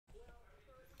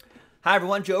Hi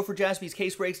everyone, Joe for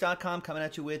JaspysCaseBreaks.com coming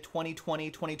at you with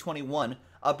 2020-2021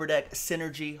 Upper Deck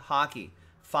Synergy Hockey.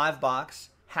 5-box,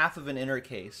 half of an inner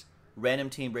case, random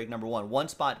team break number 1. One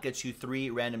spot gets you 3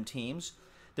 random teams.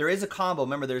 There is a combo.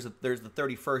 Remember, there's the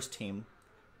 31st team.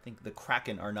 I think the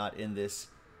Kraken are not in this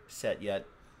set yet.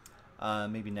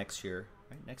 Maybe next year.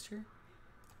 Right, next year?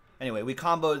 Anyway, we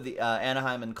comboed the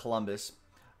Anaheim and Columbus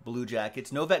Blue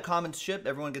Jackets. No vet commons shipped.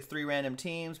 Everyone gets 3 random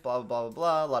teams. Blah, blah, blah, blah,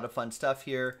 blah. A lot of fun stuff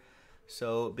here.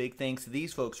 So big thanks to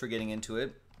these folks for getting into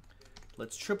it.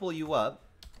 Let's triple you up.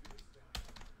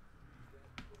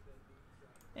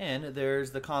 And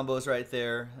there's the combos right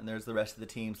there, and there's the rest of the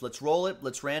teams. Let's roll it.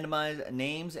 Let's randomize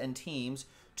names and teams,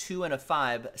 2 and a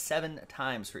 5, 7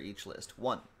 times for each list.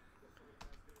 1,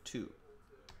 2,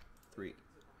 3,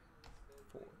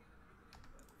 4,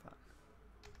 5,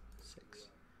 6,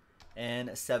 and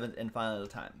 7th and final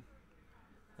time.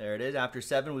 There it is. After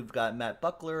 7, we've got Matt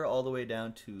Buckler all the way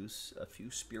down to a few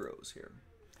Spiros here.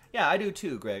 Yeah, I do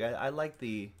too, Greg. I like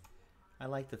the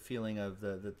feeling of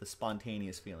the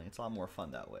spontaneous feeling. It's a lot more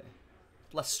fun that way.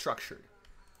 Less structured.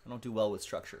 I don't do well with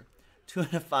structure. 2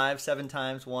 and a 5, 7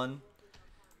 times. 1,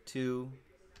 2,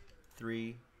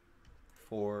 3,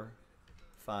 4,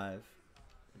 5,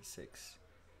 6,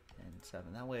 and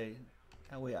 7. That way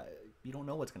you don't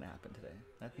know what's going to happen today.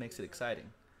 That makes it exciting.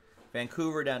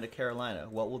 Vancouver down to Carolina.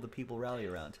 What will the people rally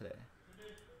around today?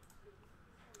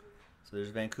 So there's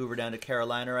Vancouver down to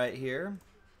Carolina right here.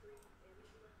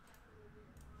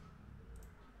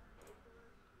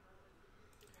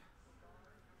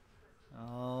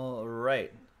 All right.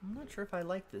 I'm not sure if I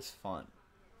like this font.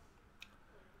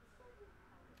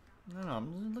 I don't know.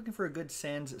 I'm looking for a good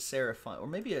sans serif font, or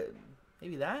maybe that.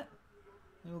 Maybe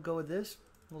we'll go with this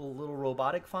little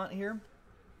robotic font here.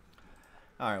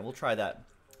 All right, we'll try that.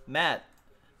 Matt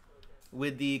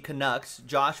with the Canucks,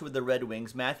 Josh with the Red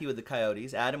Wings, Matthew with the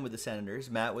Coyotes, Adam with the Senators,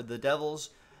 Matt with the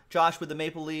Devils, Josh with the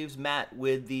Maple Leafs, Matt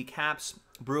with the Caps,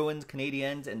 Bruins,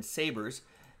 Canadiens, and Sabres,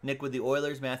 Nick with the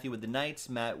Oilers, Matthew with the Knights,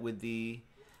 Matt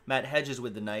Hedges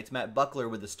with the Knights, Matt Buckler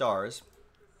with the Stars,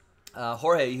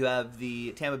 Jorge, you have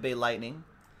the Tampa Bay Lightning,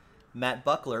 Matt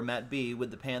Buckler, Matt B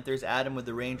with the Panthers, Adam with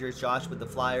the Rangers, Josh with the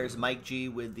Flyers, Mike G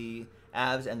with the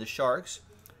Avs and the Sharks,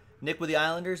 Nick with the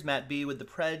Islanders, Matt B with the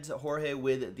Preds, Jorge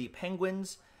with the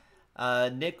Penguins,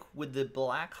 Nick with the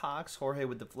Blackhawks, Jorge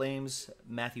with the Flames,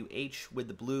 Matthew H with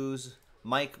the Blues,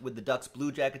 Mike with the Ducks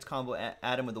Blue Jackets combo,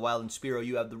 Adam with the Wild and Spiro.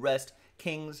 You have the rest,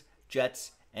 Kings,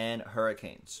 Jets, and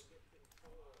Hurricanes.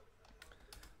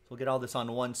 We'll get all this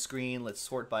on one screen. Let's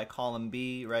sort by column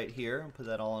B right here. Put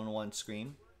that all on one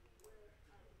screen.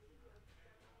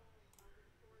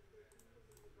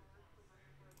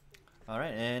 All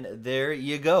right, and there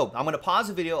you go. I'm going to pause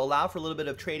the video, allow for a little bit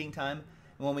of trading time,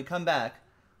 and when we come back,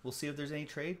 we'll see if there's any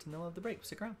trades in the middle of the break.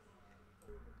 Stick around.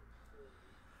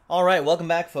 All right, welcome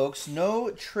back, folks.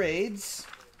 No trades.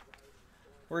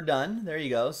 We're done. There you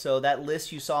go. So that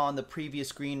list you saw on the previous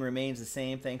screen remains the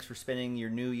same. Thanks for spending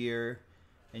your New Year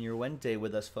and your Wednesday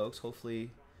with us, folks. Hopefully,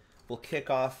 we'll kick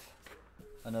off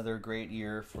another great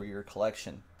year for your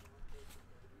collection.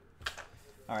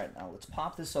 All right, now let's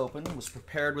pop this open. I was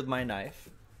prepared with my knife.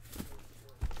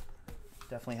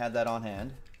 Definitely had that on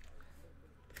hand.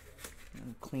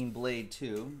 And clean blade,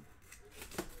 too.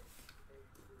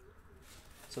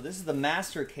 So this is the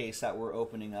master case that we're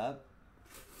opening up,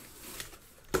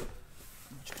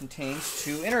 which contains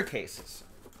 2 inner cases.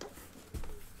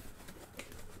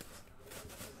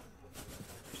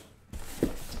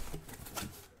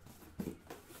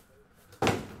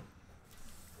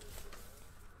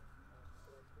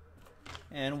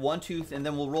 And 1, 2, and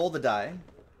then we'll roll the die.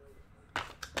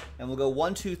 And we'll go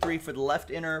 1, 2, 3 for the left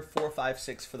inner, 4, 5,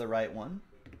 6 for the right one.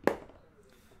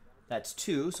 That's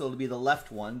 2, so it'll be the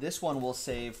left one. This one we'll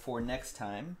save for next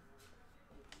time.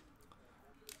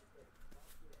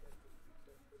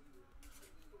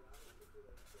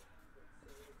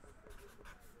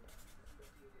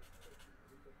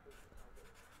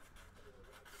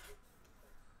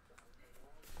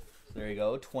 So there you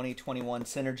go, 2021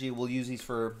 Synergy. We'll use these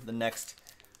for the next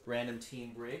random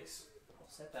team breaks. I'll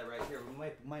set that right here. We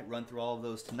might run through all of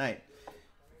those tonight.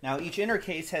 Now each inner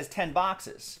case has 10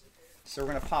 boxes. So we're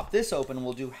going to pop this open and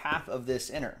we'll do half of this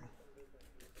inner.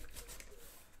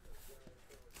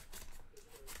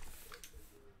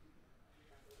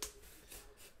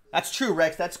 That's true,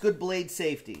 Rex. That's good blade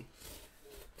safety.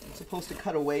 I'm supposed to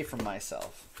cut away from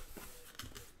myself.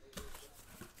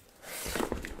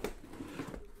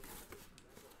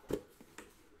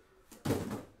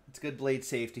 It's good blade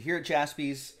safety. Here at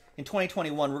Jaspys, in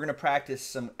 2021, we're going to practice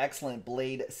some excellent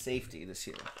blade safety this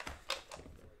year.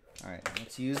 All right,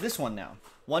 let's use this one now.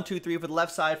 1, 2, 3 for the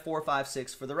left side, 4, 5,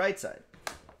 6 for the right side.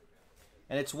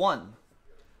 And it's 1,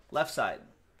 left side.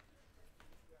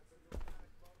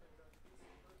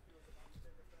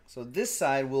 So this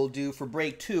side we'll do for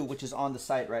break 2, which is on the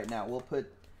site right now. We'll put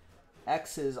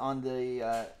X's on the,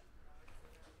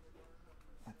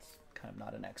 that's kind of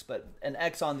not an X, but an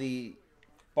X on the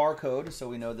barcode so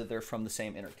we know that they're from the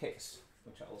same inner case,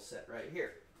 which I will set right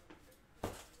here.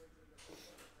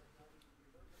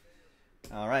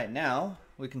 All right, now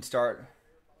we can start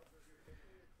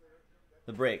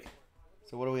the break.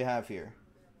 So what do we have here?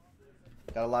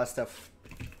 Got a lot of stuff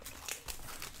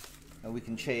that we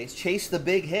can chase. Chase the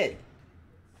big hit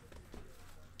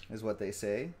is what they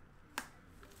say.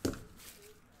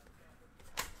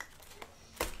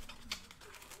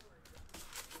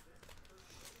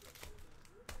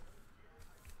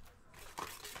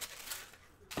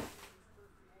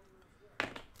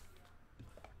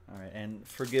 All right, and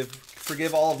forgive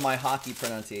all of my hockey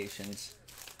pronunciations.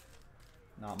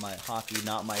 Not my hockey,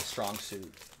 not my strong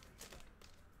suit.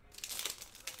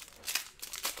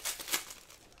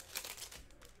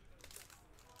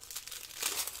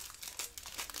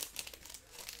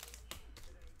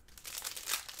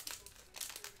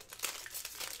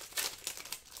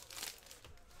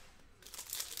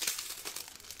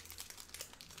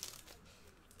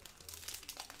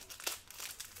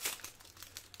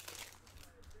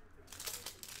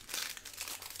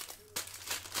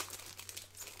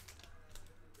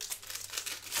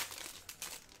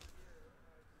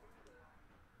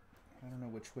 I don't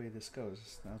know which way this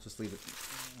goes. I'll just leave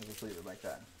it like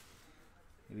that.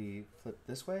 Maybe flip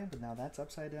this way, but now that's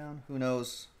upside down. Who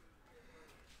knows?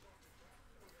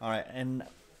 All right, and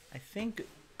I think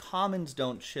commons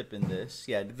don't ship in this.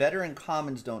 Yeah, veteran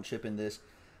commons don't ship in this,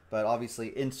 but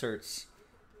obviously inserts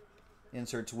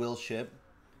will ship.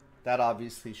 That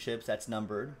obviously ships. That's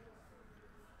numbered.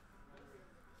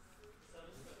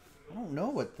 I don't know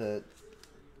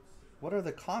what are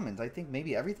the commons. I think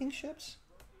maybe everything ships.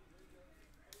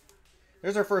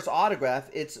 There's our first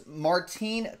autograph. It's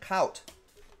Martin Kaut,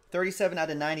 37 out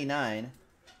of 99.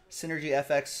 Synergy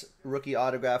FX rookie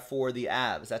autograph for the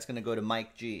Avs. That's going to go to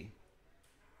Mike G.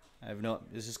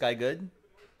 Is this guy good?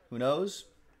 Who knows?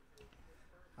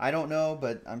 I don't know,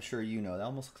 but I'm sure you know. That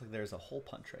almost looks like there's a hole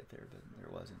punch right there, but there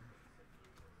wasn't.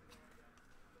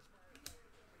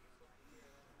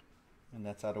 And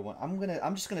that's out of 1.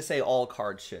 I'm just gonna say all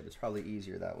cards ship. It's probably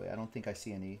easier that way. I don't think I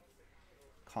see any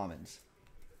commons.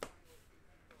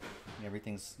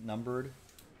 Everything's numbered.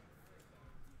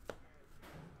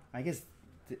 I guess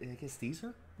these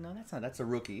are, no, that's not. That's a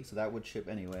rookie, so that would ship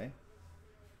anyway.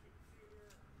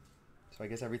 So I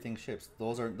guess everything ships.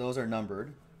 Those are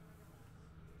numbered.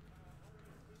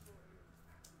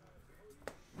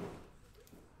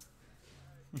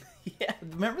 Yeah,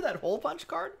 remember that hole punch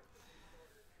card?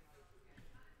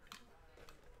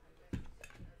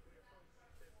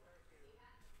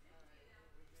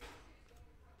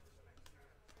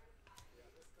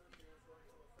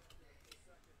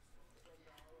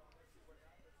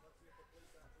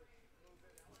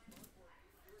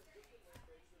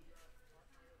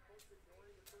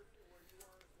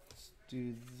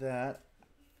 Do that.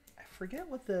 I forget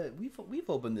what we've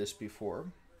opened this before.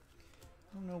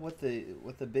 I don't know what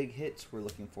the big hits we're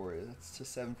looking for is. That's to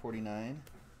 749.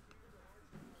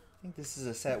 I think this is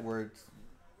a set where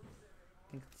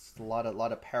I think it's a lot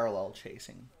of parallel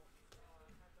chasing.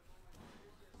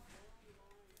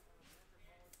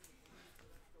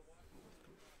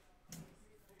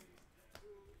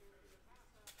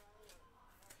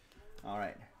 All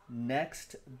right,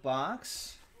 next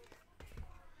box.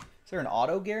 Is there an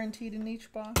auto guaranteed in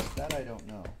each box? That I don't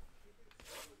know.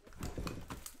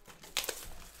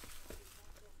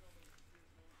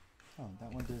 Oh,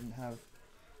 that one doesn't have.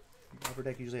 Upper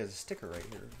Deck usually has a sticker right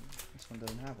here. This one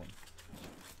doesn't have one.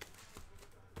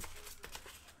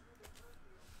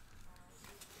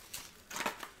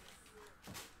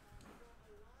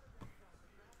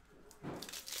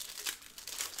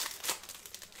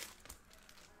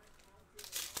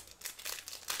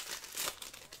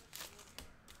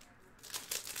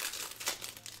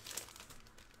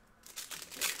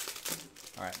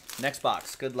 All right, next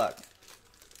box. Good luck.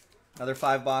 Another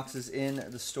 5 boxes in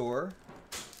the store.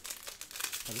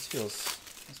 Oh,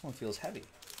 this one feels heavy.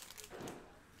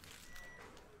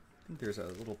 I think there's a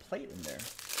little plate in there.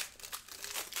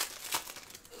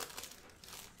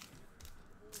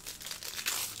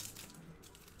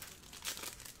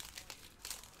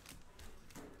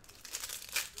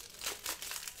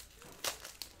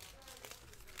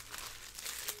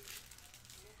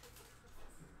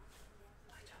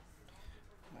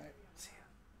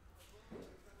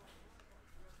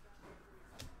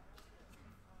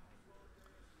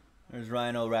 There's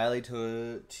Ryan O'Reilly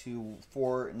to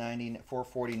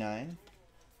 449.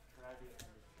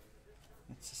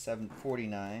 That's to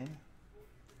 749.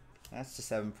 That's to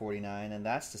 749, and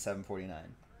that's to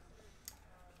 749.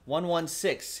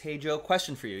 116. Hey Joe,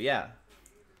 question for you. Yeah,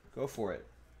 go for it.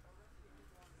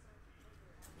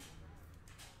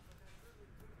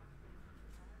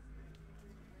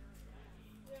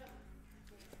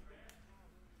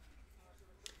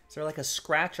 Is there like a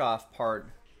scratch off part?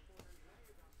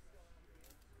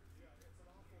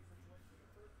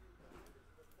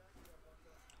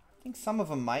 I think some of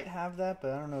them might have that,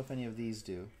 but I don't know if any of these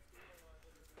do.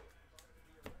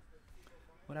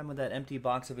 What happened with that empty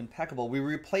box of Impeccable? We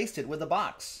replaced it with a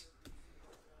box.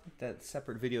 That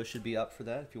separate video should be up for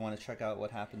that if you want to check out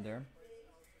what happened there.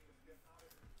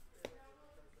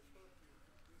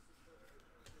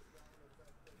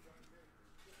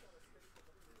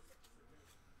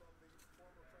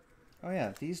 Oh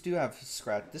yeah, these do have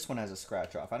scratch. This one has a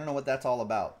scratch off. I don't know what that's all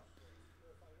about.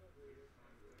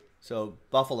 So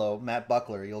Buffalo, Matt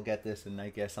Buckler, you'll get this, and I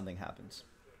guess something happens.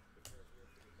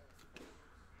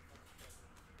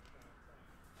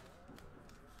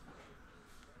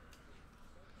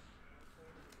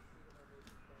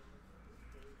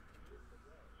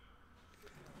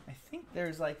 I think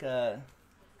there's like a...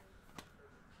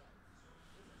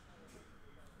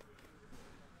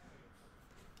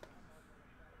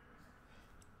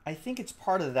 I think it's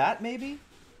part of that, maybe?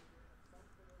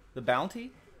 The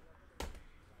bounty?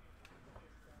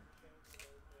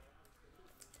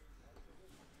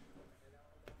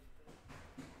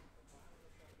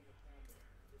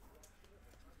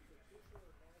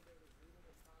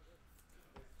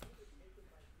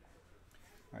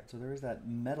 Alright, so there is that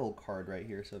metal card right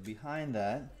here. So behind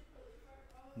that,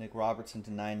 Nick Robertson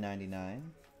to $9.99.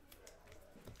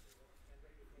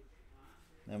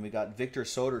 Then we got Victor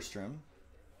Soderstrom.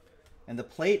 And the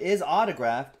plate is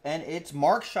autographed, and it's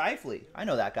Mark Scheifele. I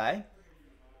know that guy.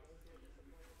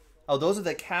 Oh, those are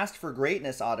the Cast for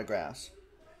Greatness autographs.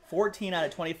 14 out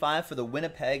of 25 for the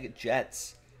Winnipeg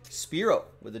Jets. Spiro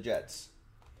with the Jets.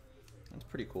 That's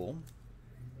pretty cool.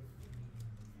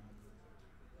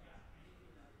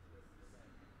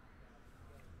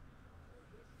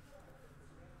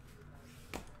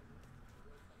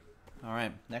 All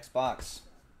right, next box.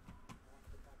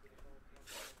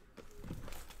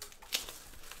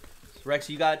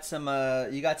 Rex, you got some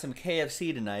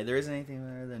KFC tonight. There isn't anything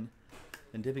better than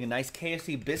dipping a nice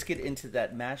KFC biscuit into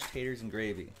that mashed taters and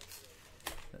gravy.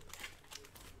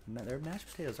 Their mashed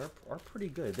potatoes are pretty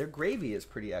good. Their gravy is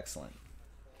pretty excellent.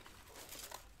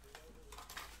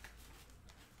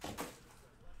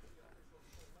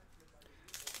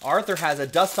 Arthur has a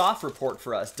dust off report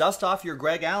for us. Dust off your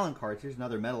Greg Allen cards. Here's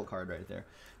another metal card right there.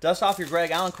 Dust off your Greg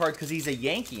Allen card because he's a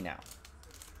Yankee now.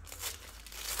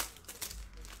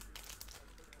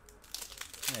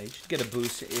 Yeah, you should get a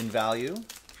boost in value.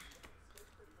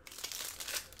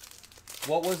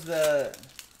 What was the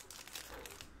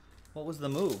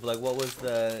move? Like what was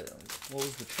the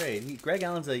trade? Greg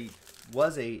Allen's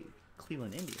was a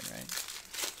Cleveland Indian, right?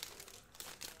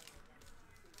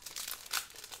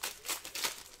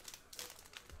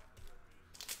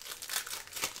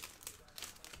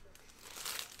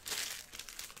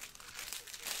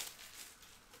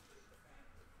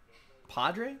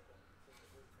 Padre?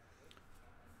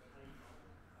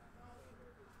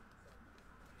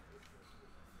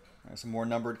 Some more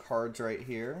numbered cards right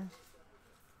here.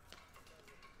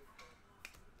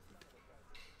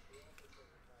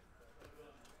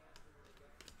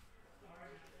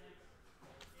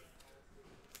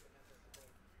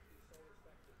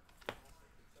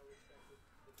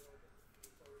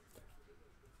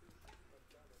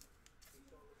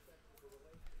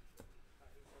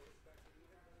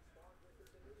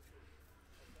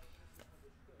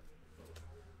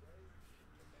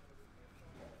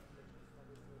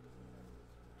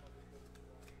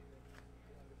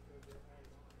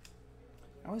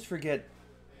 I always forget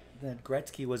that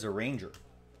Gretzky was a Ranger.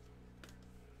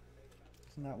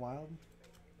 Isn't that wild?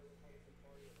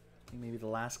 I think maybe the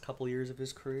last couple years of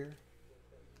his career.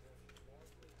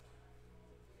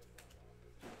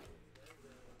 A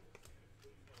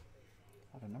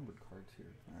lot of numbered cards here.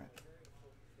 All right.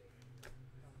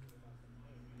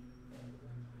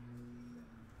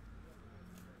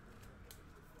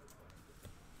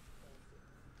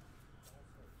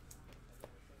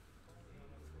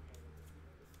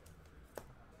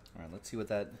 All right, let's see what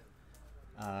that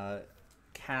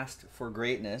Cast for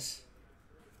Greatness.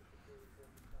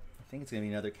 I think it's going to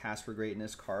be another Cast for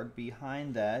Greatness card.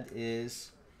 Behind that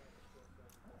is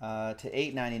to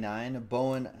 $8.99,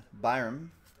 Bowen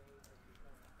Byram.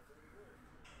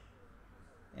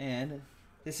 And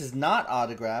This is not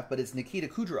autographed, but it's Nikita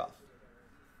Kucherov.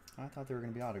 I thought they were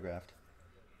going to be autographed.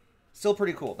 Still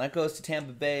pretty cool. That goes to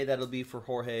Tampa Bay. That'll be for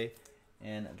Jorge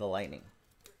and the Lightning.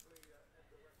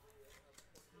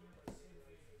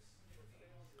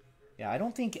 Yeah, I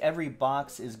don't think every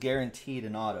box is guaranteed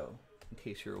an auto, in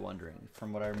case you were wondering,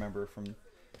 from what I remember from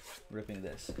ripping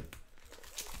this.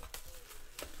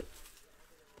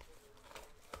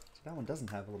 So that one doesn't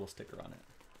have a little sticker on it.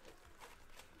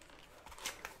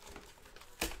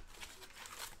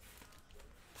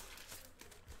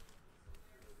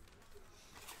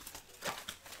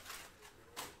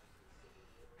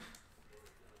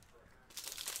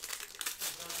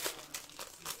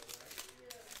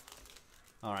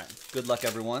 All right, good luck,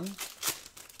 everyone.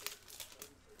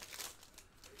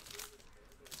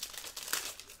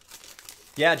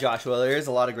 Yeah, Joshua, there is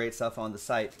a lot of great stuff on the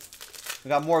site. We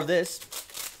got more of this.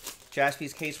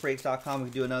 JaspysCaseBreaks.com. We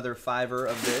can do another $5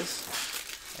 of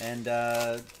this. And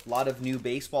a lot of new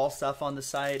baseball stuff on the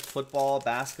site. Football,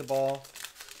 basketball.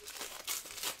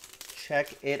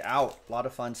 Check it out. A lot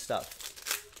of fun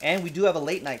stuff. And we do have a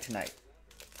late night tonight.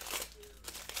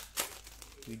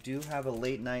 We do have a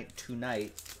late night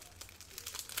tonight.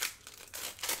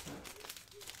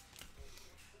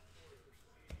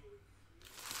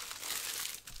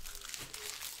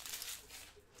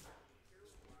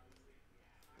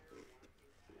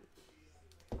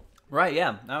 Right,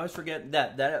 yeah. I always forget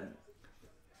that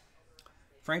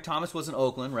Frank Thomas was in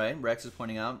Oakland, right? Rex is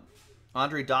pointing out.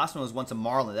 Andre Dawson was once a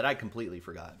Marlin. That I completely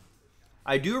forgot.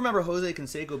 I do remember Jose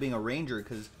Canseco being a Ranger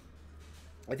because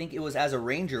I think it was as a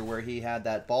Ranger where he had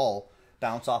that ball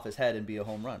bounce off his head and be a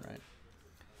home run, right?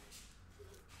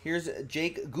 Here's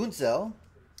Jake Guntzel,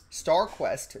 Star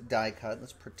Quest die cut.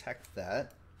 Let's protect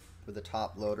that with the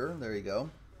top loader. There you go.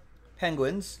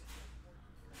 Penguins.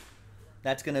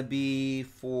 That's going to be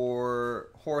for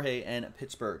Jorge and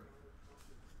Pittsburgh.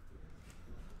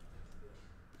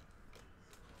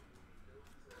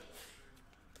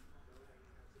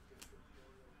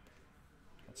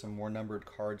 Got some more numbered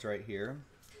cards right here.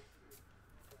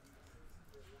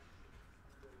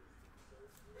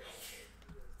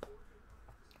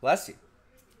 Bless you.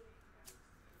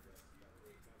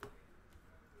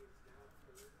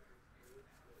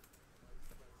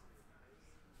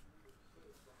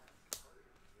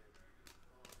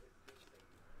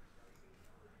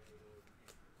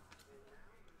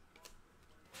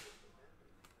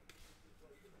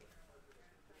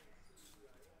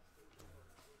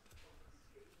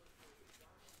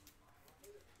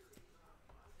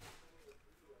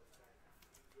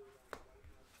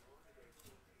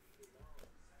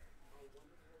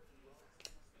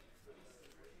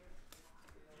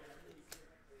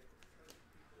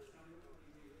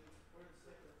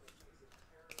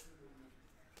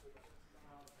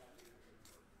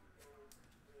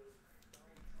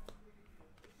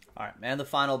 All right, and the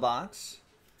final box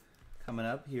coming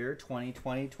up here,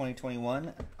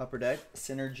 2020-2021 Upper Deck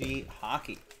Synergy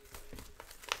Hockey.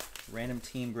 Random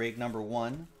team break number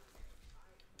 1.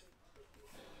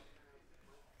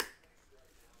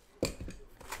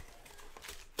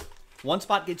 One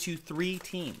spot gets you 3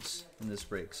 teams in this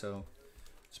break, so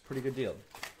it's a pretty good deal.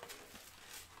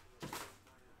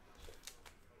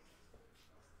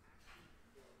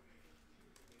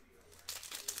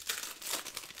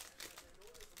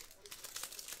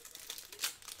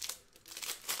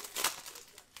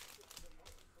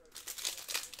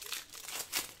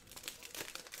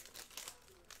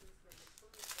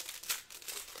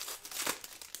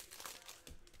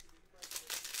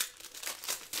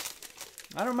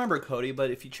 I don't remember, Cody, but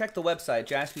if you check the website,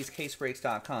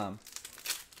 JaspysCaseBreaks.com,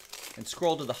 and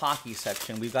scroll to the hockey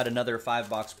section, we've got another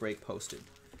 5-box break posted.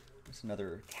 There's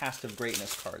another Cast of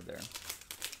Greatness card there.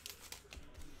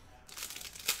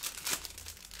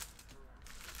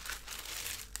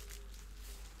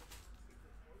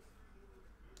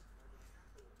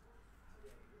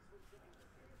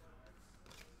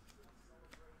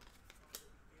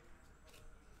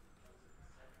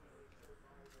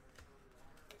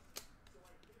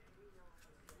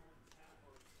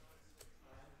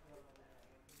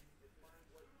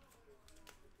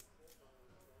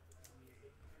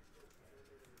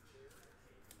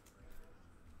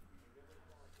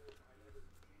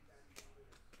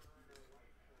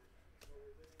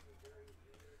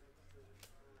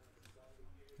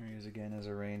 Here he is again as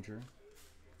a Ranger.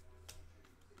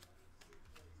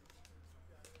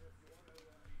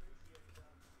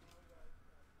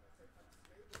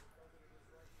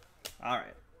 All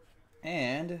right.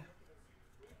 And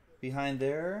behind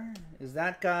there is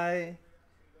that guy.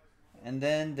 And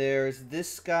then there's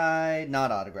this guy,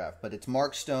 not autographed, but it's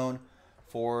Mark Stone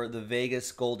for the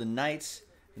Vegas Golden Knights.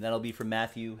 And that'll be for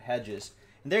Matthew Hedges.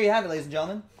 And there you have it, ladies and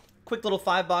gentlemen. Quick little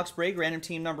 5-box break. Random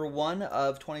team number 1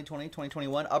 of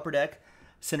 2020-2021. Upper Deck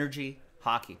Synergy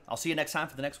Hockey. I'll see you next time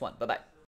for the next one. Bye-bye.